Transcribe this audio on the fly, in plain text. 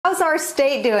How's our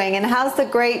state doing, and how's the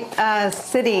great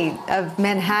city of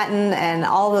Manhattan and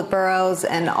all the boroughs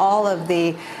and all of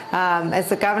the, as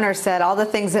the governor said, all the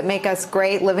things that make us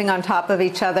great, living on top of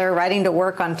each other, riding to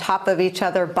work on top of each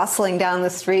other, bustling down the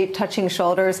street, touching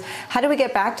shoulders. How do we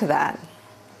get back to that?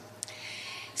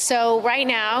 So right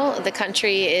now, the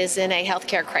country is in a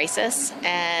healthcare crisis,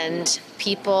 and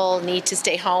people need to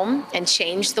stay home and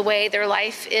change the way their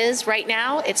life is right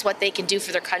now. It's what they can do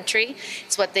for their country.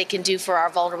 It's what they can do for our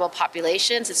vulnerable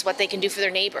populations. It's what they can do for their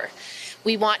neighbor.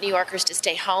 We want New Yorkers to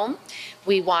stay home.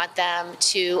 We want them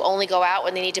to only go out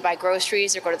when they need to buy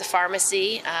groceries or go to the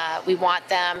pharmacy. We want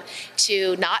them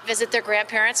to not visit their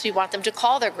grandparents. We want them to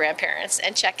call their grandparents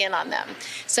and check in on them.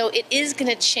 So it is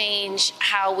going to change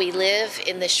how we live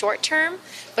in the short term,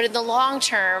 but in the long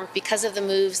term, because of the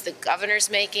moves the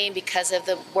governor's making, because of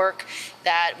the work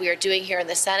that we are doing here in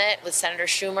the Senate with Senator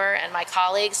Schumer and my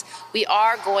colleagues, we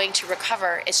are going to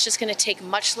recover. It's just going to take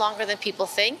much longer than people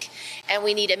think, and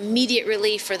we need immediate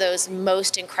relief for those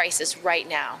most in crisis right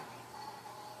now.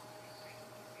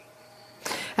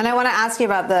 And I want to ask you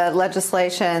about the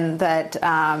legislation that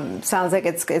sounds like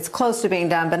it's close to being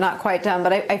done, but not quite done.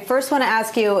 But I first want to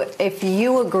ask you if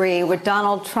you agree with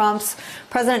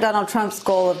President Donald Trump's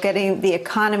goal of getting the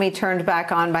economy turned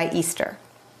back on by Easter.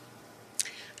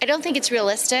 I don't think it's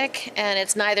realistic, and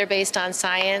it's neither based on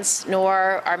science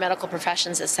nor our medical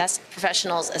professionals'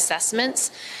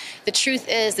 assessments. The truth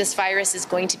is this virus is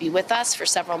going to be with us for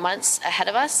several months ahead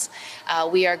of us.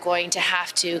 We are going to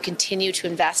have to continue to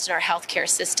invest in our healthcare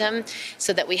system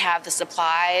so that we have the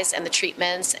supplies and the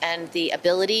treatments and the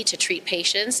ability to treat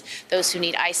patients. Those who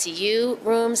need ICU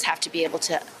rooms have to be able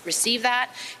to receive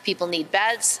that. People need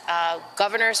beds.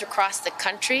 Governors across the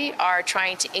country are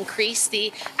trying to increase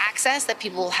the access that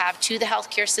people will have to the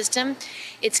healthcare system.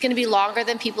 It's going to be longer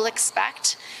than people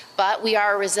expect. But we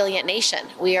are a resilient nation.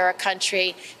 We are a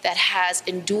country that has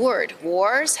endured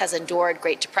wars, has endured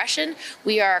Great Depression.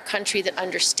 We are a country that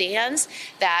understands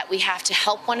that we have to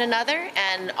help one another,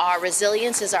 and our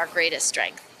resilience is our greatest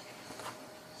strength.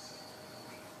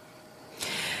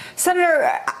 Senator,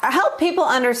 help people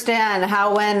understand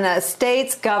how when a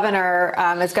state's governor,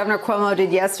 as Governor Cuomo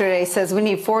did yesterday, says we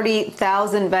need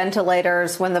 40,000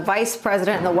 ventilators, when the vice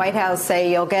president and the White House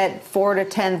say you'll get 4,000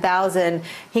 to 10,000,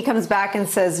 he comes back and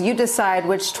says you decide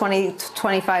which 20,000 to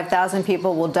 25,000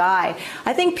 people will die.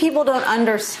 I think people don't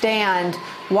understand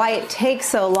why it takes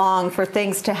so long for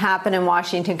things to happen in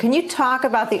Washington. Can you talk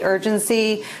about the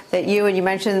urgency that you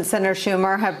mentioned Senator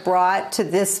Schumer have brought to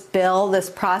this bill, this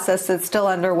process that's still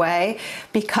underway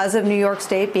because of New York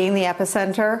State being the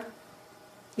epicenter?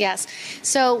 Yes.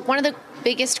 So one of the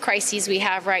biggest crises we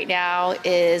have right now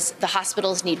is the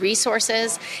hospitals need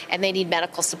resources and they need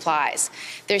medical supplies.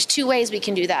 There's two ways we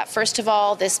can do that. First of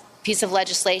all, this piece of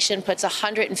legislation puts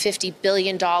 $150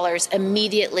 billion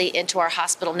immediately into our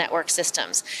hospital network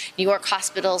systems. New York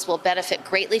hospitals will benefit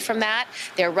greatly from that.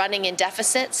 They're running in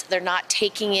deficits. They're not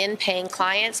taking in paying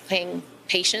clients, paying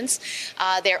patients.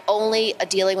 They're only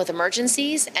dealing with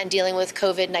emergencies and dealing with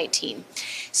COVID-19.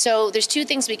 So there's two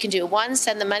things we can do. One,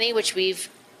 send the money, which we've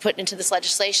put into this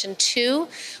legislation. Two,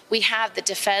 we have the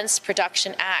Defense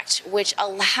Production Act, which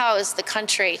allows the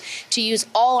country to use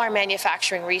all our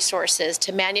manufacturing resources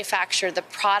to manufacture the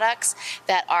products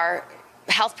that our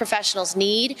health professionals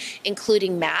need,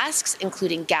 including masks,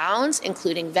 including gowns,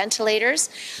 including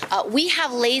ventilators. We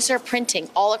have laser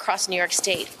printing all across New York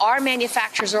State. Our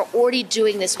manufacturers are already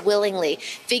doing this willingly,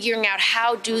 figuring out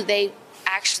how do they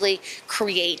actually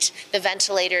create the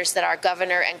ventilators that our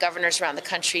governor and governors around the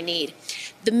country need.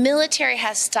 The military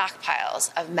has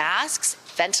stockpiles of masks,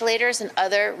 ventilators, and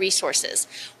other resources.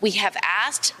 We have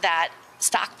asked that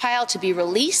stockpile to be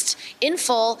released in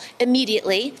full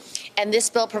immediately, and this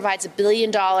bill provides $1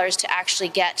 billion to actually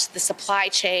get the supply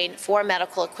chain for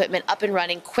medical equipment up and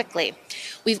running quickly.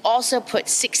 We've also put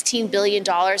 $16 billion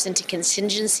into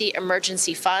contingency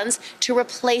emergency funds to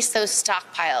replace those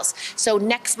stockpiles. So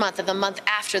next month and the month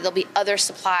after, there'll be other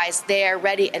supplies there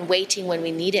ready and waiting when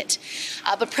we need it.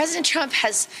 But President Trump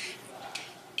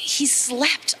he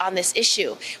slept on this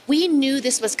issue. We knew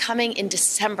this was coming in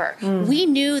December. We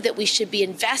knew that we should be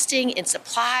investing in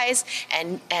supplies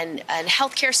and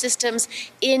healthcare systems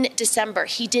in December.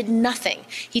 He did nothing.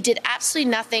 He did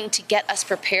absolutely nothing to get us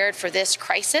prepared for this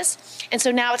crisis. And so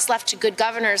now it's left to good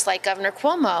governors like Governor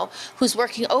Cuomo, who's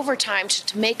working overtime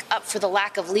to make up for the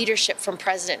lack of leadership from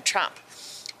President Trump.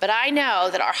 But I know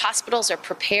that our hospitals are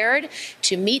prepared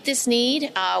to meet this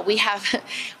need. We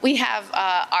have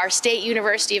our State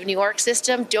University of New York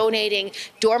system donating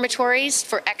dormitories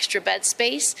for extra bed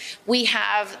space. We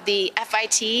have the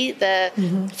FIT,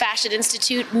 the Fashion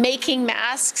Institute, making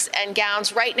masks and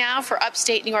gowns right now for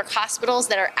upstate New York hospitals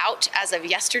that are out as of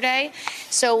yesterday.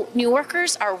 So New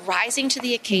Yorkers are rising to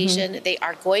the occasion. They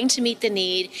are going to meet the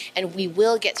need, and we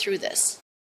will get through this.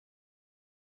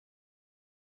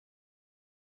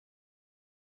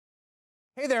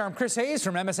 Hey there, I'm Chris Hayes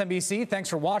from MSNBC. Thanks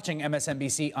for watching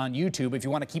MSNBC on YouTube. If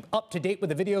you want to keep up to date with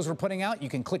the videos we're putting out, you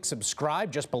can click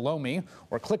subscribe just below me,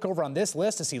 or click over on this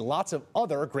list to see lots of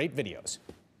other great videos.